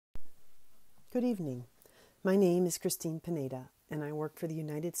Good evening. My name is Christine Pineda, and I work for the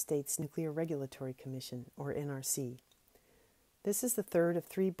United States Nuclear Regulatory Commission, or NRC. This is the third of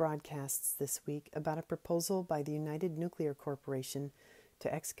 3 broadcasts this week about a proposal by the United Nuclear Corporation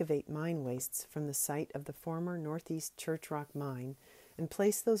to excavate mine wastes from the site of the former Northeast Church Rock mine and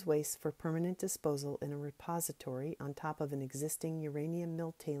place those wastes for permanent disposal in a repository on top of an existing uranium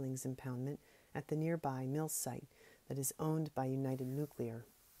mill tailings impoundment at the nearby mill site that is owned by United Nuclear.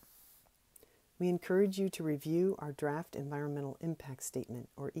 We encourage you to review our draft Environmental Impact Statement,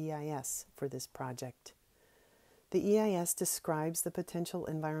 or EIS, for this project. The EIS describes the potential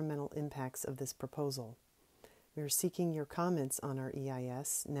environmental impacts of this proposal. We are seeking your comments on our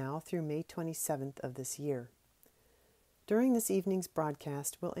EIS now through May 27th of this year. During this evening's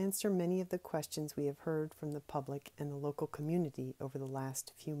broadcast, we'll answer many of the questions we have heard from the public and the local community over the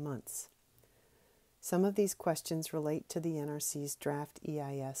last few months. Some of these questions relate to the NRC's draft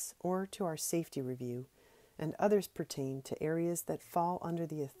EIS or to our safety review, and others pertain to areas that fall under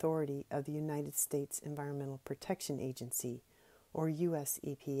the authority of the United States Environmental Protection Agency, or US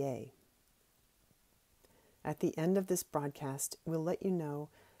EPA. At the end of this broadcast, we'll let you know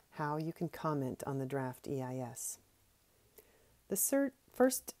how you can comment on the draft EIS. The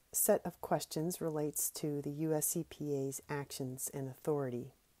first set of questions relates to the US EPA's actions and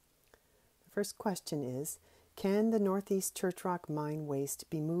authority. First question is, can the Northeast Church Rock mine waste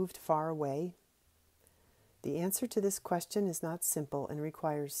be moved far away? The answer to this question is not simple and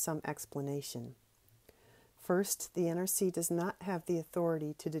requires some explanation. First, the NRC does not have the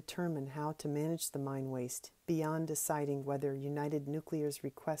authority to determine how to manage the mine waste beyond deciding whether United Nuclear's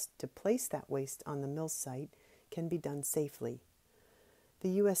request to place that waste on the mill site can be done safely.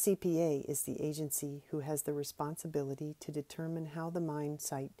 The US EPA is the agency who has the responsibility to determine how the mine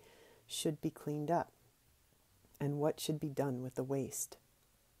site should be cleaned up and what should be done with the waste.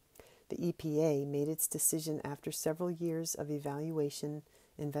 The EPA made its decision after several years of evaluation,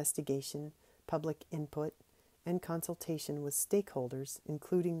 investigation, public input, and consultation with stakeholders,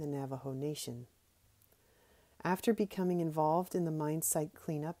 including the Navajo Nation. After becoming involved in the mine site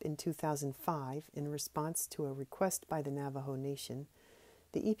cleanup in 2005 in response to a request by the Navajo Nation,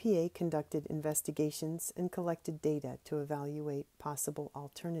 the EPA conducted investigations and collected data to evaluate possible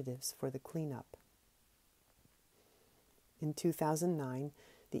alternatives for the cleanup. In 2009,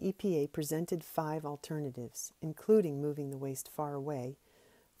 the EPA presented 5 alternatives, including moving the waste far away,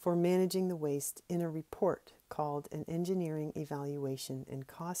 for managing the waste in a report called an Engineering Evaluation and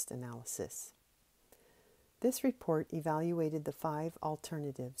Cost Analysis. This report evaluated the 5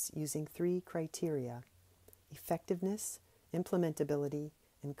 alternatives using 3 criteria: effectiveness, implementability,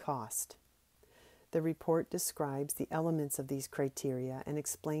 and cost. The report describes the elements of these criteria and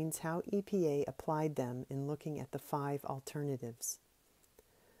explains how EPA applied them in looking at the 5 alternatives.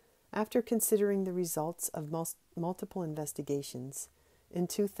 After considering the results of multiple investigations, in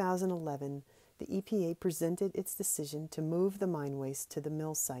 2011, the EPA presented its decision to move the mine waste to the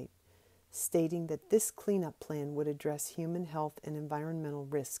mill site, stating that this cleanup plan would address human health and environmental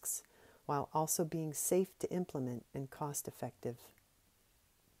risks, while also being safe to implement and cost-effective.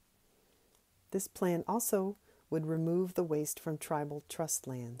 This plan also would remove the waste from tribal trust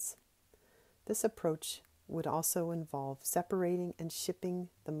lands. This approach would also involve separating and shipping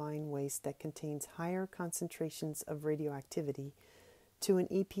the mine waste that contains higher concentrations of radioactivity to an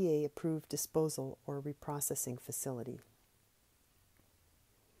EPA-approved disposal or reprocessing facility.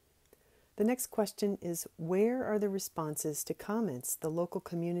 The next question is, where are the responses to comments the local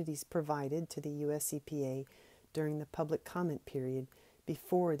communities provided to the US EPA during the public comment period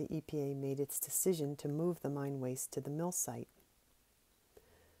before the EPA made its decision to move the mine waste to the mill site?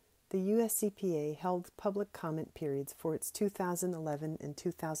 The US EPA held public comment periods for its 2011 and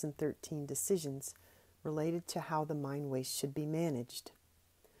 2013 decisions related to how the mine waste should be managed.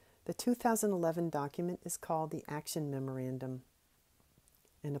 The 2011 document is called the Action Memorandum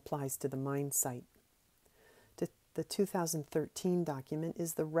and applies to the mine site. The 2013 document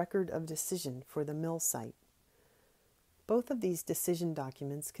is the Record of Decision for the mill site. Both of these decision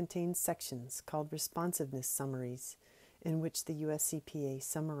documents contain sections called responsiveness summaries, in which the US EPA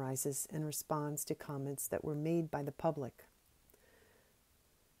summarizes and responds to comments that were made by the public.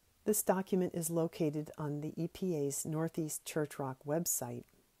 This document is located on the EPA's Northeast Church Rock website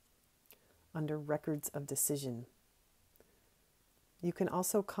under Records of Decision. You can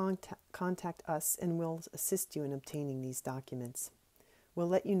also contact us and we'll assist you in obtaining these documents. We'll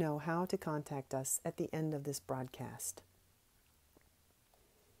let you know how to contact us at the end of this broadcast.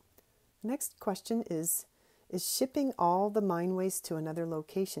 Next question is shipping all the mine waste to another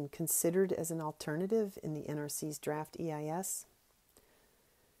location considered as an alternative in the NRC's draft EIS?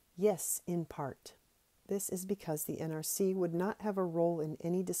 Yes, in part. This is because the NRC would not have a role in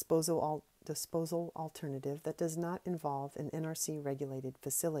any disposal alternative that does not involve an NRC-regulated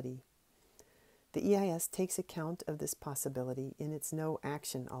facility. The EIS takes account of this possibility in its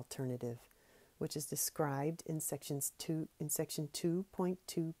no-action alternative, which is described in Section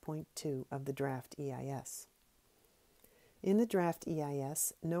 2.2.2 of the draft EIS. In the draft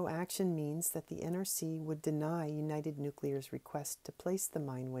EIS, no action means that the NRC would deny United Nuclear's request to place the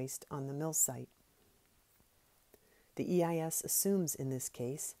mine waste on the mill site. The EIS assumes in this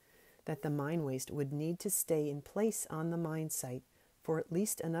case that the mine waste would need to stay in place on the mine site for at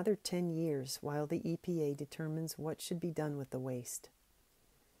least another 10 years while the EPA determines what should be done with the waste.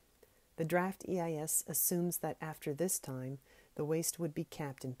 The draft EIS assumes that after this time, the waste would be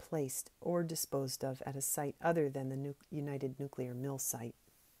capped and placed or disposed of at a site other than the United Nuclear mill site.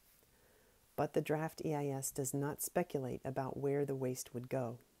 But the draft EIS does not speculate about where the waste would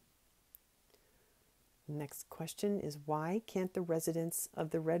go. The next question is, why can't the residents of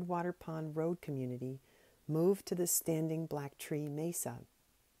the Redwater Pond Road community move to the standing Black Tree Mesa?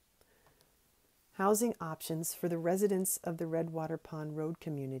 Housing options for the residents of the Redwater Pond Road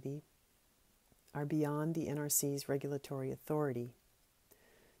community are beyond the NRC's regulatory authority.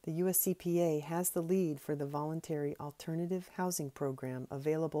 The US EPA has the lead for the voluntary alternative housing program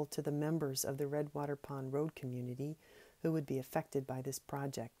available to the members of the Redwater Pond Road community who would be affected by this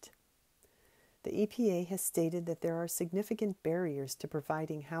project. The EPA has stated that there are significant barriers to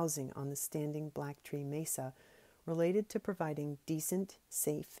providing housing on the standing Black Tree Mesa related to providing decent,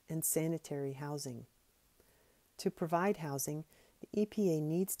 safe, and sanitary housing. To provide housing, the EPA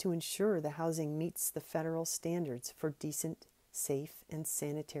needs to ensure the housing meets the federal standards for decent, safe, and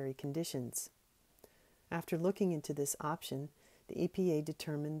sanitary conditions. After looking into this option, the EPA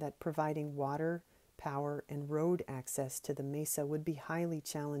determined that providing water, power, and road access to the mesa would be highly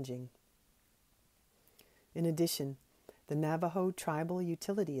challenging. In addition, the Navajo Tribal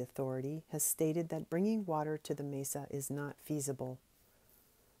Utility Authority has stated that bringing water to the mesa is not feasible.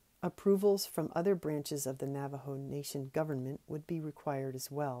 Approvals from other branches of the Navajo Nation government would be required as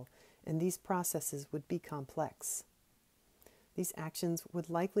well, and these processes would be complex. These actions would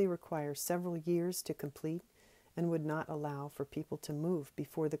likely require several years to complete and would not allow for people to move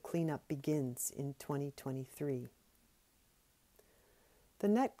before the cleanup begins in 2023. The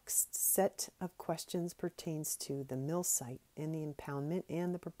next set of questions pertains to the mill site and the impoundment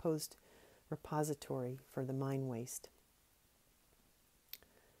and the proposed repository for the mine waste.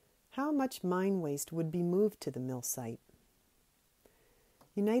 How much mine waste would be moved to the mill site?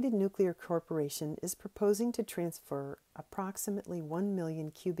 United Nuclear Corporation is proposing to transfer approximately 1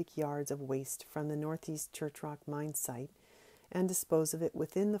 million cubic yards of waste from the Northeast Church Rock mine site and dispose of it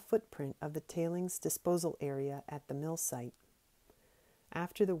within the footprint of the tailings disposal area at the mill site.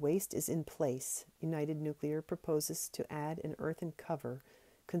 After the waste is in place, United Nuclear proposes to add an earthen cover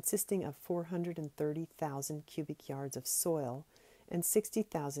consisting of 430,000 cubic yards of soil and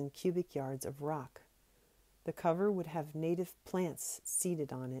 60,000 cubic yards of rock. The cover would have native plants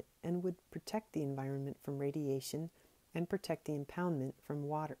seeded on it and would protect the environment from radiation and protect the impoundment from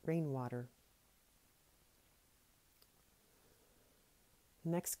rainwater.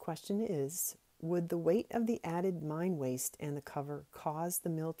 The next question is, would the weight of the added mine waste and the cover cause the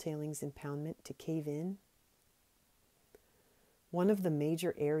mill tailings impoundment to cave in? One of the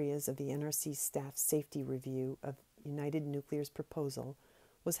major areas of the NRC staff safety review of United Nuclear's proposal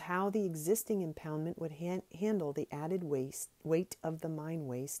was how the existing impoundment would handle the added weight of the mine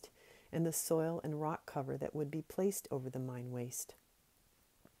waste and the soil and rock cover that would be placed over the mine waste.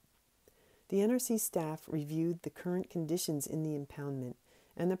 The NRC staff reviewed the current conditions in the impoundment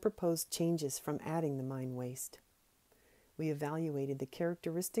and the proposed changes from adding the mine waste. We evaluated the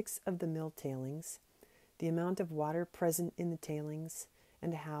characteristics of the mill tailings, the amount of water present in the tailings,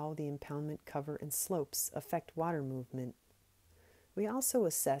 and how the impoundment cover and slopes affect water movement. We also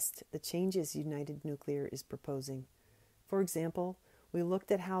assessed the changes United Nuclear is proposing. For example, we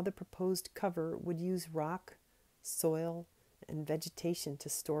looked at how the proposed cover would use rock, soil, and vegetation to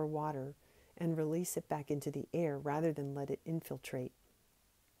store water and release it back into the air rather than let it infiltrate.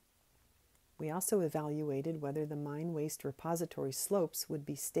 We also evaluated whether the mine waste repository slopes would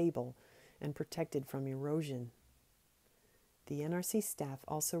be stable and protected from erosion. The NRC staff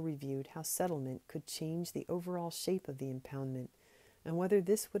also reviewed how settlement could change the overall shape of the impoundment and whether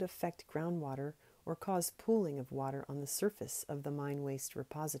this would affect groundwater or cause pooling of water on the surface of the mine waste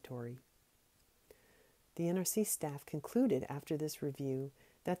repository. The NRC staff concluded after this review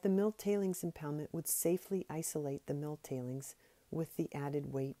that the mill tailings impoundment would safely isolate the mill tailings with the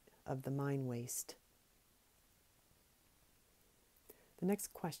added weight of the mine waste. The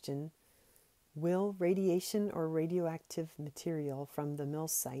next question: will radiation or radioactive material from the mill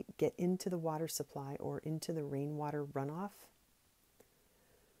site get into the water supply or into the rainwater runoff?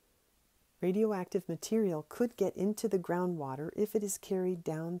 Radioactive material could get into the groundwater if it is carried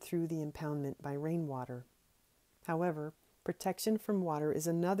down through the impoundment by rainwater. However, protection from water is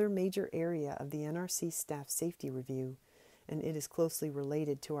another major area of the NRC staff safety review, and it is closely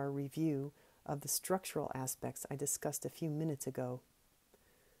related to our review of the structural aspects I discussed a few minutes ago.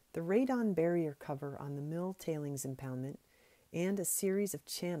 The radon barrier cover on the mill tailings impoundment and a series of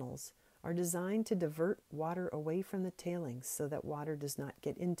channels are designed to divert water away from the tailings so that water does not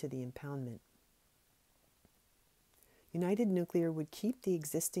get into the impoundment. United Nuclear would keep the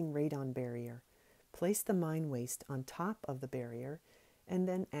existing radon barrier, place the mine waste on top of the barrier, and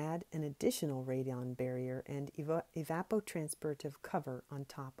then add an additional radon barrier and evapotranspirative cover on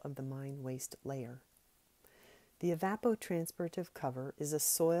top of the mine waste layer. The evapotranspirative cover is a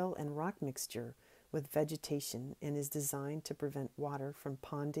soil and rock mixture with vegetation and is designed to prevent water from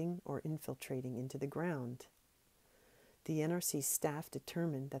ponding or infiltrating into the ground. The NRC staff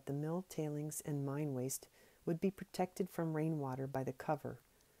determined that the mill tailings and mine waste would be protected from rainwater by the cover,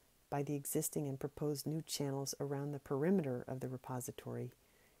 by the existing and proposed new channels around the perimeter of the repository,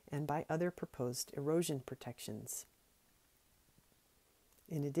 and by other proposed erosion protections.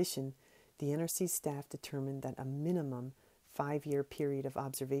 In addition, the NRC staff determined that a minimum 5-year period of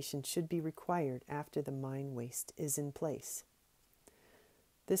observation should be required after the mine waste is in place.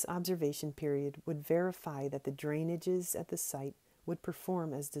 This observation period would verify that the drainages at the site would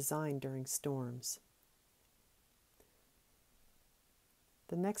perform as designed during storms.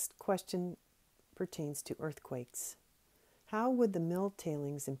 The next question pertains to earthquakes. How would the mill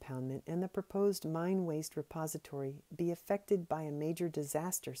tailings impoundment and the proposed mine waste repository be affected by a major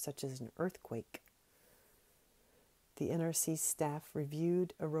disaster such as an earthquake? The NRC staff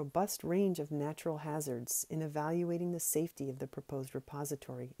reviewed a robust range of natural hazards in evaluating the safety of the proposed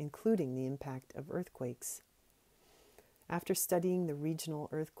repository, including the impact of earthquakes. After studying the regional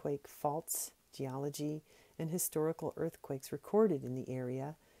earthquake faults, geology, and historical earthquakes recorded in the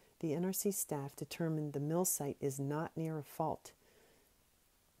area, the NRC staff determined the mill site is not near a fault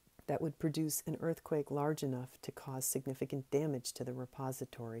that would produce an earthquake large enough to cause significant damage to the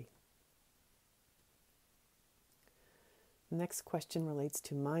repository. The next question relates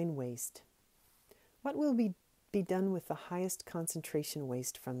to mine waste. What will be done with the highest concentration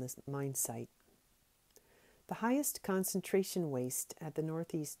waste from this mine site? The highest concentration waste at the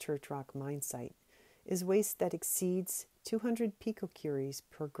Northeast Church Rock mine site is waste that exceeds 200 picocuries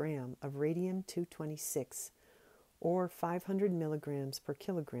per gram of radium-226 or 500 milligrams per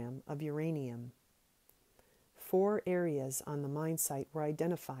kilogram of uranium. 4 areas on the mine site were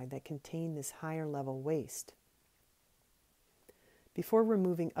identified that contain this higher level waste. Before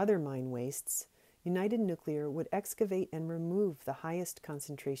removing other mine wastes, United Nuclear would excavate and remove the highest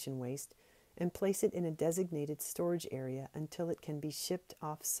concentration waste and place it in a designated storage area until it can be shipped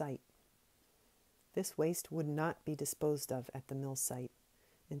off-site. This waste would not be disposed of at the mill site.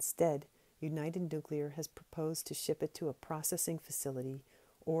 Instead, United Nuclear has proposed to ship it to a processing facility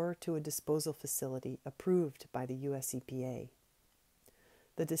or to a disposal facility approved by the US EPA.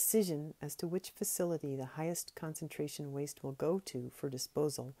 The decision as to which facility the highest concentration waste will go to for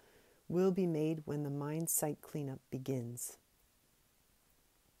disposal will be made when the mine site cleanup begins.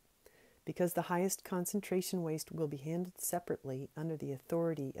 Because the highest concentration waste will be handled separately under the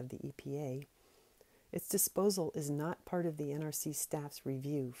authority of the EPA, its disposal is not part of the NRC staff's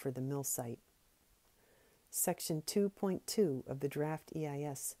review for the mill site. Section 2.2 of the draft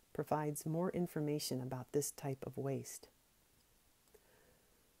EIS provides more information about this type of waste.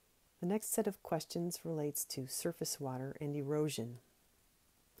 The next set of questions relates to surface water and erosion.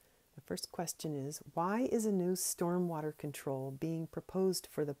 The first question is, why is a new stormwater control being proposed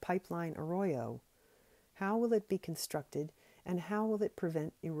for the pipeline arroyo? How will it be constructed, and how will it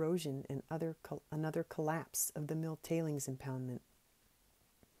prevent erosion and another collapse of the mill tailings impoundment?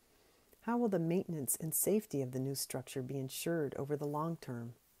 How will the maintenance and safety of the new structure be ensured over the long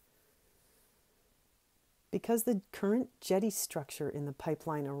term? Because the current jetty structure in the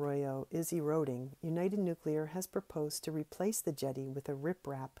pipeline arroyo is eroding, United Nuclear has proposed to replace the jetty with a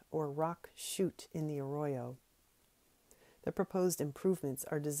riprap or rock chute in the arroyo. The proposed improvements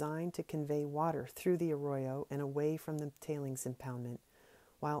are designed to convey water through the arroyo and away from the tailings impoundment,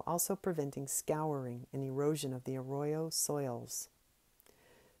 while also preventing scouring and erosion of the arroyo soils.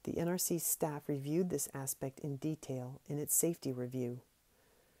 The NRC staff reviewed this aspect in detail in its safety review.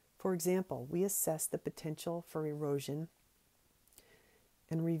 For example, we assessed the potential for erosion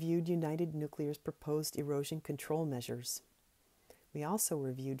and reviewed United Nuclear's proposed erosion control measures. We also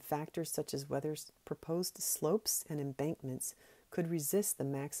reviewed factors such as whether proposed slopes and embankments could resist the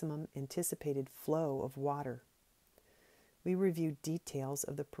maximum anticipated flow of water. We reviewed details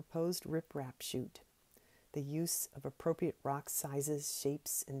of the proposed riprap chute, the use of appropriate rock sizes,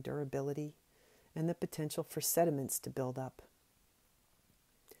 shapes, and durability, and the potential for sediments to build up.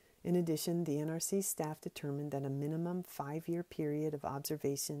 In addition, the NRC staff determined that a minimum 5-year period of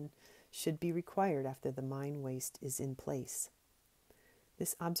observation should be required after the mine waste is in place.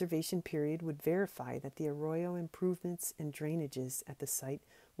 This observation period would verify that the arroyo improvements and drainages at the site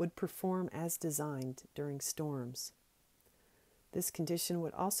would perform as designed during storms. This condition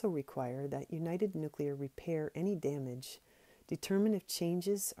would also require that United Nuclear repair any damage, determine if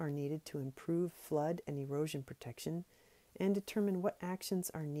changes are needed to improve flood and erosion protection, and determine what actions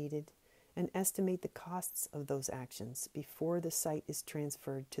are needed and estimate the costs of those actions before the site is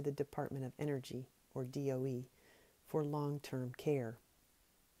transferred to the Department of Energy, or DOE, for long-term care.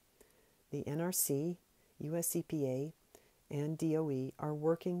 The NRC, US EPA, and DOE are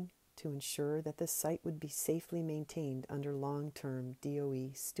working to ensure that the site would be safely maintained under long-term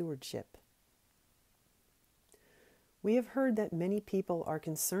DOE stewardship. We have heard that many people are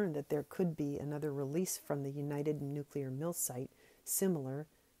concerned that there could be another release from the United Nuclear Mill site similar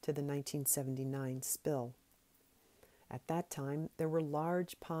to the 1979 spill. At that time, there were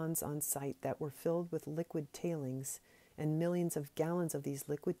large ponds on site that were filled with liquid tailings, and millions of gallons of these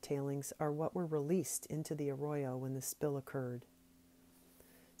liquid tailings are what were released into the arroyo when the spill occurred.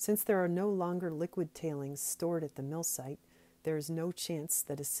 Since there are no longer liquid tailings stored at the mill site, there is no chance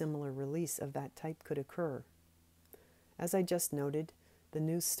that a similar release of that type could occur. As I just noted, the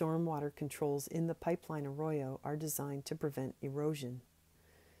new stormwater controls in the pipeline arroyo are designed to prevent erosion.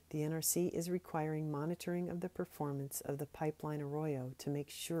 The NRC is requiring monitoring of the performance of the pipeline arroyo to make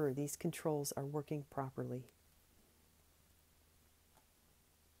sure these controls are working properly.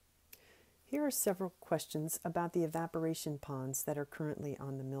 Here are several questions about the evaporation ponds that are currently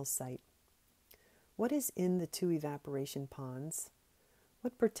on the mill site. What is in the 2 evaporation ponds?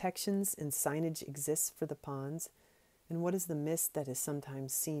 What protections and signage exists for the ponds? And what is the mist that is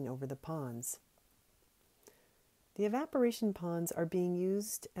sometimes seen over the ponds? The evaporation ponds are being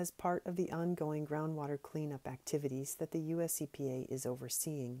used as part of the ongoing groundwater cleanup activities that the US EPA is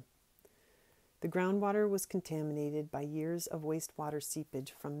overseeing. The groundwater was contaminated by years of wastewater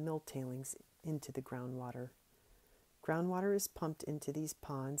seepage from mill tailings into the groundwater. Groundwater is pumped into these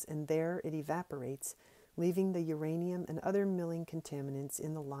ponds, and there it evaporates, leaving the uranium and other milling contaminants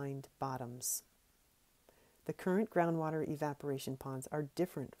in the lined bottoms. The current groundwater evaporation ponds are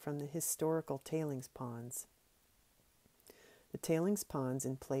different from the historical tailings ponds. The tailings ponds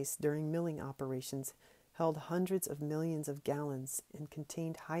in place during milling operations held hundreds of millions of gallons and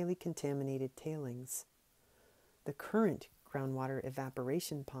contained highly contaminated tailings. The current groundwater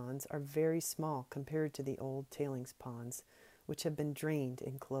evaporation ponds are very small compared to the old tailings ponds, which have been drained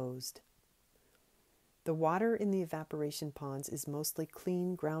and closed. The water in the evaporation ponds is mostly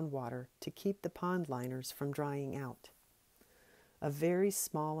clean groundwater to keep the pond liners from drying out. A very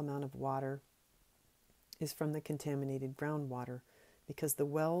small amount of water is from the contaminated groundwater because the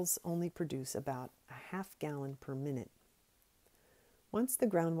wells only produce about a half gallon per minute. Once the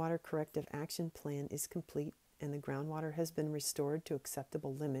groundwater corrective action plan is complete and the groundwater has been restored to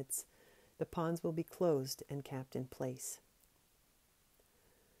acceptable limits, the ponds will be closed and capped in place.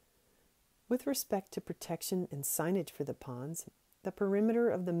 With respect to protection and signage for the ponds, the perimeter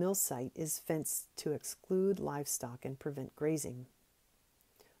of the mill site is fenced to exclude livestock and prevent grazing.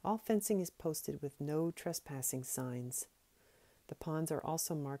 All fencing is posted with no trespassing signs. The ponds are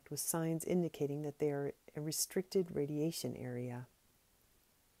also marked with signs indicating that they are a restricted radiation area.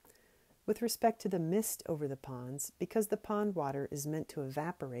 With respect to the mist over the ponds, because the pond water is meant to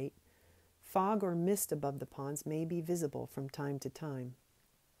evaporate, fog or mist above the ponds may be visible from time to time.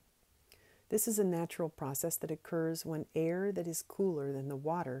 This is a natural process that occurs when air that is cooler than the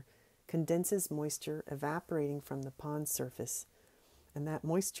water condenses moisture evaporating from the pond surface, and that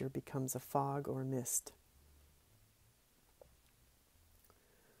moisture becomes a fog or mist.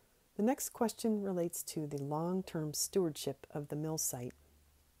 The next question relates to the long-term stewardship of the mill site.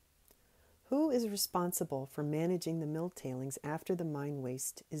 Who is responsible for managing the mill tailings after the mine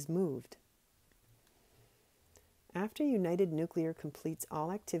waste is moved? After United Nuclear completes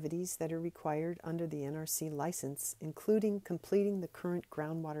all activities that are required under the NRC license, including completing the current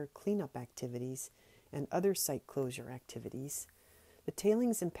groundwater cleanup activities and other site closure activities, the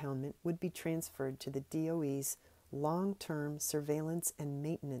tailings impoundment would be transferred to the DOE's Long-Term Surveillance and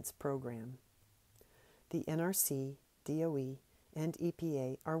Maintenance Program. The NRC, DOE, and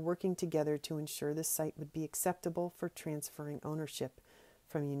EPA are working together to ensure the site would be acceptable for transferring ownership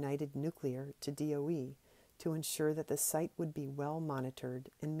from United Nuclear to DOE, to ensure that the site would be well monitored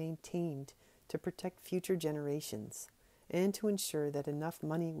and maintained to protect future generations, and to ensure that enough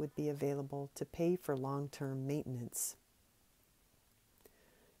money would be available to pay for long-term maintenance.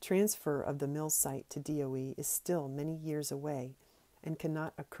 Transfer of the mill site to DOE is still many years away and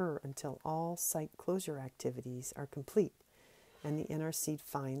cannot occur until all site closure activities are complete and the NRC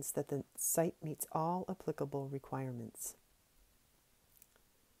finds that the site meets all applicable requirements.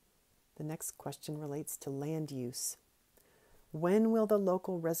 The next question relates to land use. When will the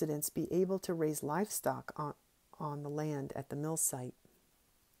local residents be able to raise livestock on the land at the mill site?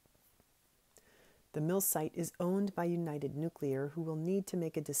 The mill site is owned by United Nuclear, who will need to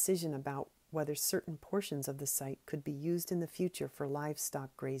make a decision about whether certain portions of the site could be used in the future for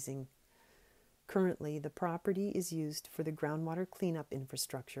livestock grazing. Currently, the property is used for the groundwater cleanup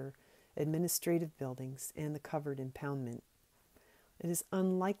infrastructure, administrative buildings, and the covered impoundment. It is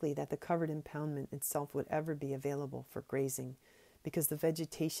unlikely that the covered impoundment itself would ever be available for grazing, because the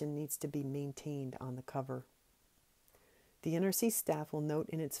vegetation needs to be maintained on the cover. The NRC staff will note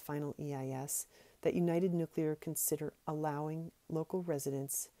in its final EIS that United Nuclear consider allowing local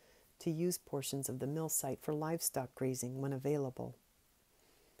residents to use portions of the mill site for livestock grazing when available.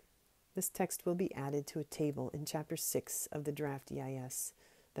 This text will be added to a table in Chapter 6 of the draft EIS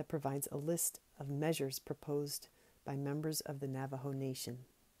that provides a list of measures proposed by members of the Navajo Nation.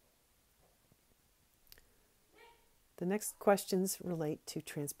 The next questions relate to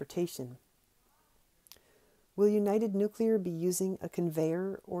transportation. Will United Nuclear be using a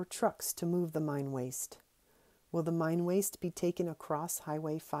conveyor or trucks to move the mine waste? Will the mine waste be taken across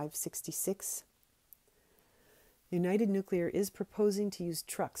Highway 566? United Nuclear is proposing to use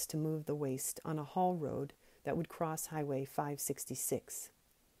trucks to move the waste on a haul road that would cross Highway 566.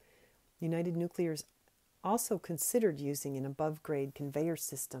 United Nuclear also considered using an above-grade conveyor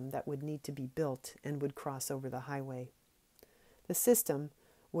system that would need to be built and would cross over the highway. The system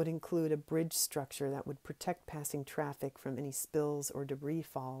would include a bridge structure that would protect passing traffic from any spills or debris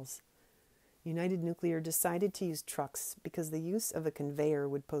falls. United Nuclear decided to use trucks because the use of a conveyor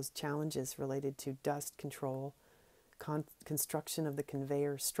would pose challenges related to dust control, construction of the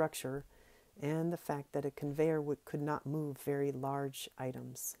conveyor structure, and the fact that a conveyor could not move very large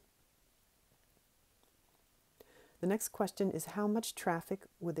items. The next question is, how much traffic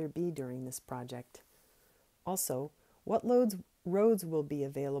would there be during this project? Also, what roads will be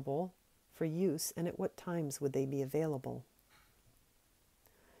available for use, and at what times would they be available?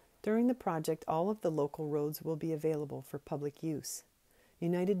 During the project, all of the local roads will be available for public use.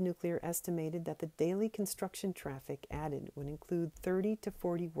 United Nuclear estimated that the daily construction traffic added would include 30 to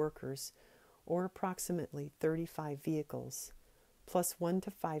 40 workers, or approximately 35 vehicles, plus 1 to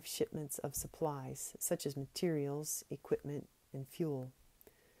 5 shipments of supplies, such as materials, equipment, and fuel.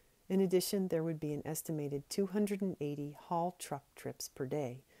 In addition, there would be an estimated 280 haul truck trips per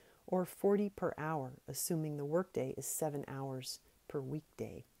day, or 40 per hour, assuming the workday is 7 hours per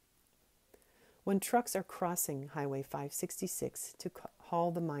weekday. When trucks are crossing Highway 566 to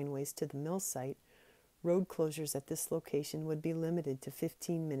haul the mine waste to the mill site, road closures at this location would be limited to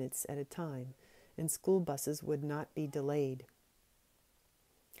 15 minutes at a time, and school buses would not be delayed.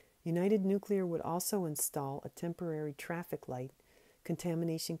 United Nuclear would also install a temporary traffic light,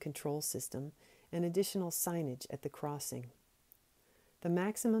 contamination control system, and additional signage at the crossing. The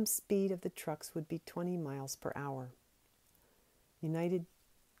maximum speed of the trucks would be 20 miles per hour. United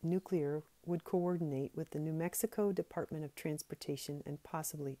Nuclear would coordinate with the New Mexico Department of Transportation and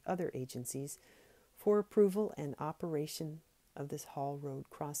possibly other agencies for approval and operation of this haul road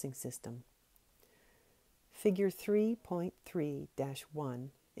crossing system. Figure 3.3-1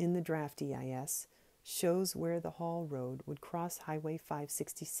 in the draft EIS shows where the haul road would cross Highway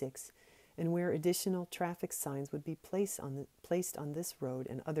 566 and where additional traffic signs would be placed on this road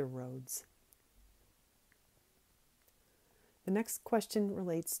and other roads. The next question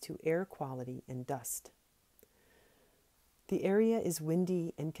relates to air quality and dust. The area is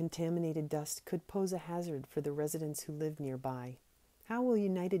windy and contaminated dust could pose a hazard for the residents who live nearby. How will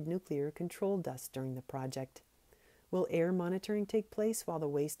United Nuclear control dust during the project? Will air monitoring take place while the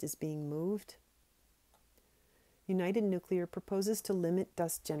waste is being moved? United Nuclear proposes to limit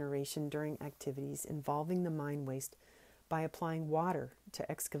dust generation during activities involving the mine waste by applying water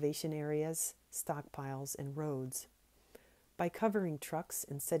to excavation areas, stockpiles, and roads, by covering trucks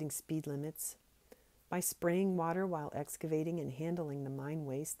and setting speed limits, by spraying water while excavating and handling the mine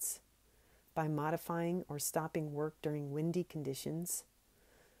wastes, by modifying or stopping work during windy conditions,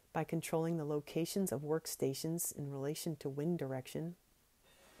 by controlling the locations of workstations in relation to wind direction,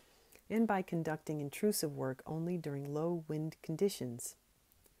 and by conducting intrusive work only during low wind conditions.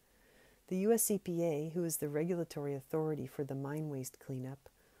 The U.S. EPA, who is the regulatory authority for the mine waste cleanup,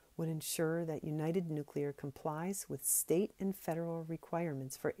 would ensure that United Nuclear complies with state and federal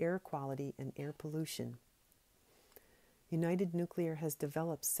requirements for air quality and air pollution. United Nuclear has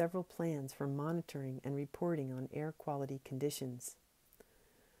developed several plans for monitoring and reporting on air quality conditions.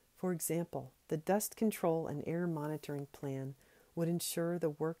 For example, the Dust Control and Air Monitoring Plan would ensure the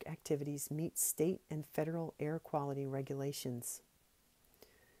work activities meet state and federal air quality regulations.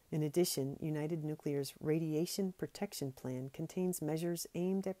 In addition, United Nuclear's Radiation Protection Plan contains measures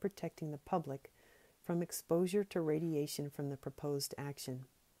aimed at protecting the public from exposure to radiation from the proposed action.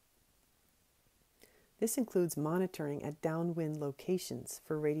 This includes monitoring at downwind locations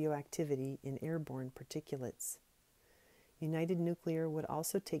for radioactivity in airborne particulates. United Nuclear would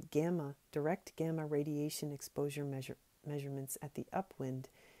also take direct gamma radiation exposure measurements at the upwind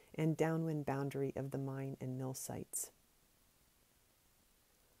and downwind boundary of the mine and mill sites.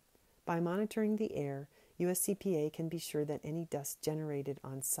 By monitoring the air, US EPA can be sure that any dust generated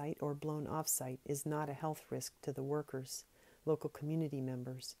on site or blown off site is not a health risk to the workers, local community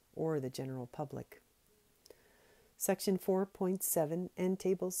members, or the general public. Section 4.7 and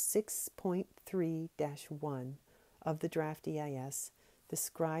Table 6.3-1 of the draft EIS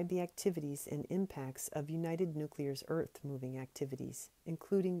describe the activities and impacts of United Nuclear's earth-moving activities,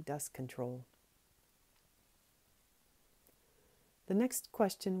 including dust control. The next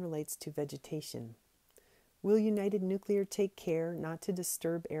question relates to vegetation. Will United Nuclear take care not to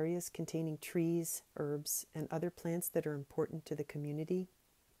disturb areas containing trees, herbs, and other plants that are important to the community?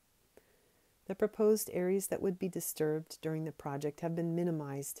 The proposed areas that would be disturbed during the project have been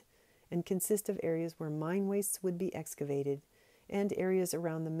minimized and consist of areas where mine wastes would be excavated and areas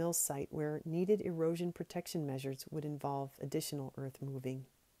around the mill site where needed erosion protection measures would involve additional earth moving.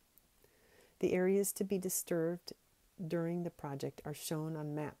 The areas to be disturbed during the project are shown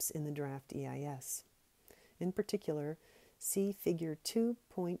on maps in the draft EIS. In particular, see Figure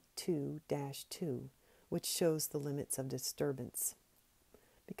 2.2-2, which shows the limits of disturbance.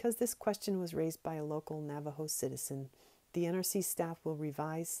 Because this question was raised by a local Navajo citizen, the NRC staff will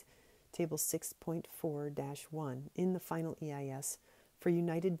revise Table 6.4-1 in the final EIS for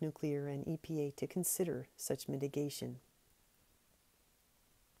United Nuclear and EPA to consider such mitigation.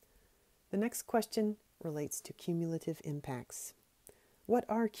 The next question relates to cumulative impacts. What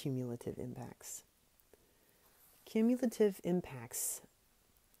are cumulative impacts? Cumulative impacts,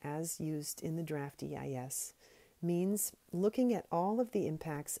 as used in the draft EIS, means looking at all of the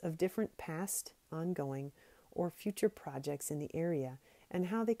impacts of different past, ongoing, or future projects in the area and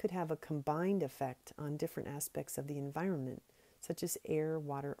how they could have a combined effect on different aspects of the environment, such as air,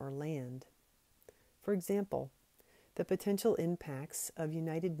 water, or land. For example, the potential impacts of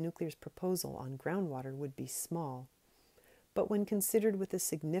United Nuclear's proposal on groundwater would be small, but when considered with the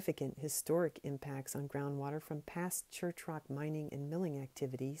significant historic impacts on groundwater from past church rock mining and milling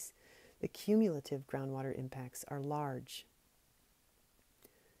activities, the cumulative groundwater impacts are large.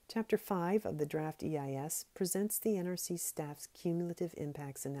 Chapter 5 of the draft EIS presents the NRC staff's cumulative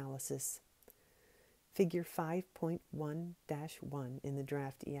impacts analysis. Figure 5.1-1 in the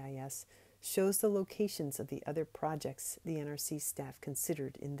draft EIS shows the locations of the other projects the NRC staff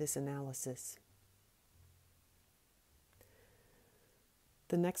considered in this analysis.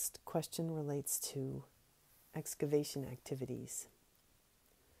 The next question relates to excavation activities.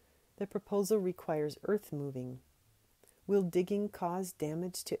 The proposal requires earth moving. Will digging cause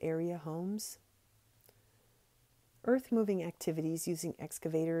damage to area homes? Earth-moving activities using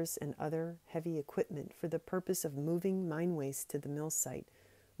excavators and other heavy equipment for the purpose of moving mine waste to the mill site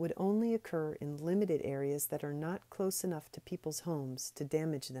would only occur in limited areas that are not close enough to people's homes to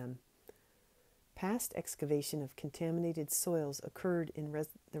damage them. Past excavation of contaminated soils occurred in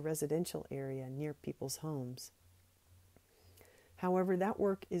the residential area near people's homes. However, that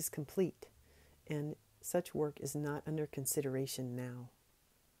work is complete, and such work is not under consideration now.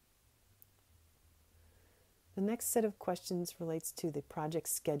 The next set of questions relates to the project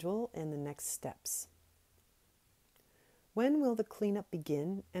schedule and the next steps. When will the cleanup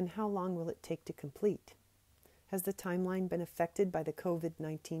begin, and how long will it take to complete? Has the timeline been affected by the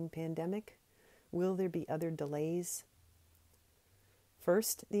COVID-19 pandemic? Will there be other delays?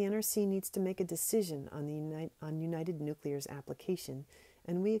 First, the NRC needs to make a decision on United Nuclear's application,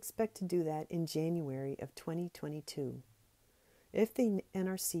 and we expect to do that in January of 2022. If the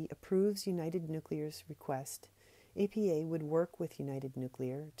NRC approves United Nuclear's request, EPA would work with United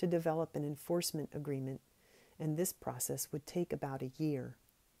Nuclear to develop an enforcement agreement, and this process would take about a year.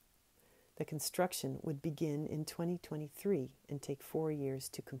 The construction would begin in 2023 and take 4 years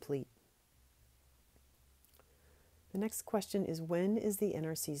to complete. The next question is, when is the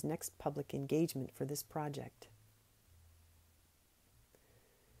NRC's next public engagement for this project?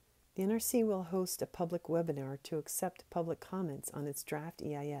 The NRC will host a public webinar to accept public comments on its draft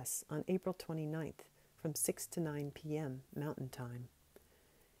EIS on April 29th from 6 to 9 p.m. Mountain Time.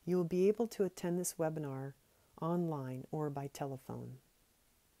 You will be able to attend this webinar online or by telephone.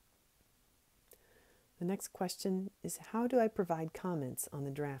 The next question is, how do I provide comments on the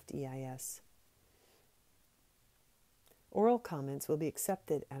draft EIS? Oral comments will be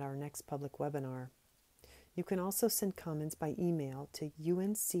accepted at our next public webinar. You can also send comments by email to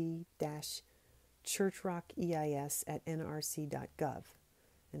unc-churchrockeis@nrc.gov.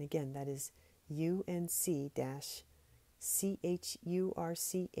 And again, that is unc-churchrockeis@nrc.gov,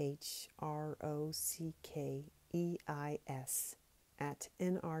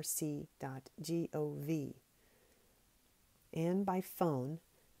 and by phone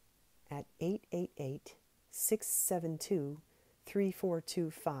at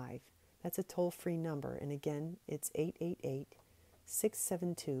 888-672-3425. That's a toll-free number, and again, it's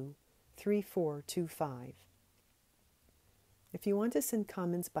 888-672-3425. If you want to send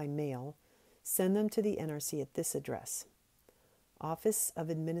comments by mail, send them to the NRC at this address: Office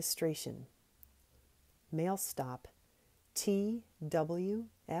of Administration, Mail Stop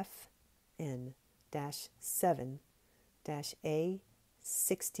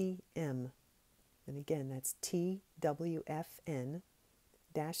TWFN-7-A60M. And again, that's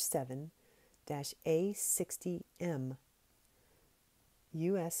TWFN-7-A60M.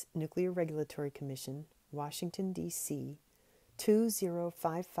 U.S. Nuclear Regulatory Commission, Washington, D.C.,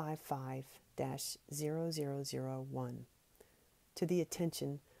 20555-0001. To the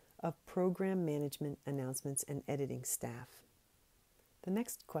attention of Program Management Announcements and Editing staff. The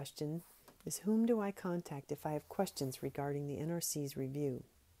next question is, whom do I contact if I have questions regarding the NRC's review?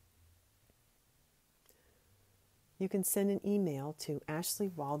 You can send an email to Ashley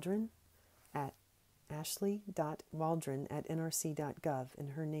Waldron at ashley.waldron@nrc.gov,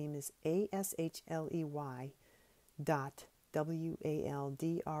 and her name is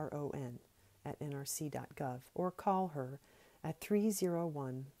ASHLEY.WALDRON@nrc.gov, or call her at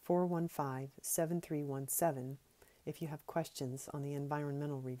 301-415-7317 if you have questions on the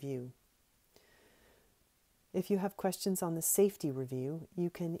environmental review. If you have questions on the safety review,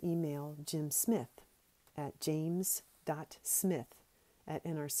 you can email Jim Smith at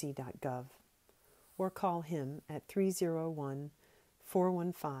james.smith@nrc.gov, or call him at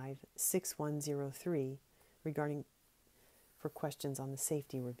 301-415-6103 for questions on the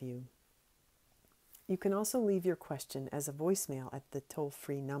safety review. You can also leave your question as a voicemail at the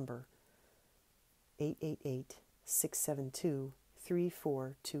toll-free number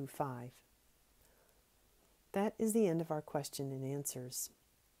 888-672-3425. That is the end of our question and answers.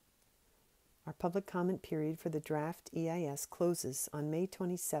 Our public comment period for the draft EIS closes on May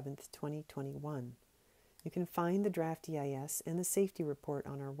 27th, 2021. You can find the draft EIS and the safety report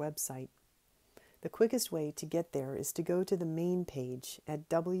on our website. The quickest way to get there is to go to the main page at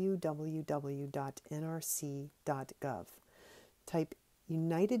www.nrc.gov. Type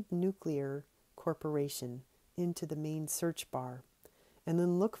United Nuclear Corporation into the main search bar, and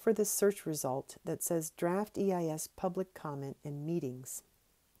then look for the search result that says Draft EIS Public Comment and Meetings.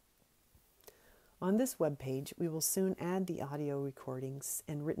 On this webpage, we will soon add the audio recordings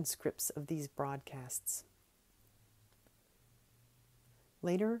and written scripts of these broadcasts.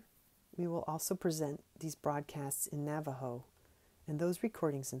 Later, we will also present these broadcasts in Navajo, and those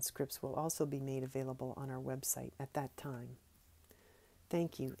recordings and scripts will also be made available on our website at that time.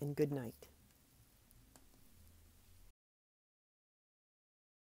 Thank you and good night.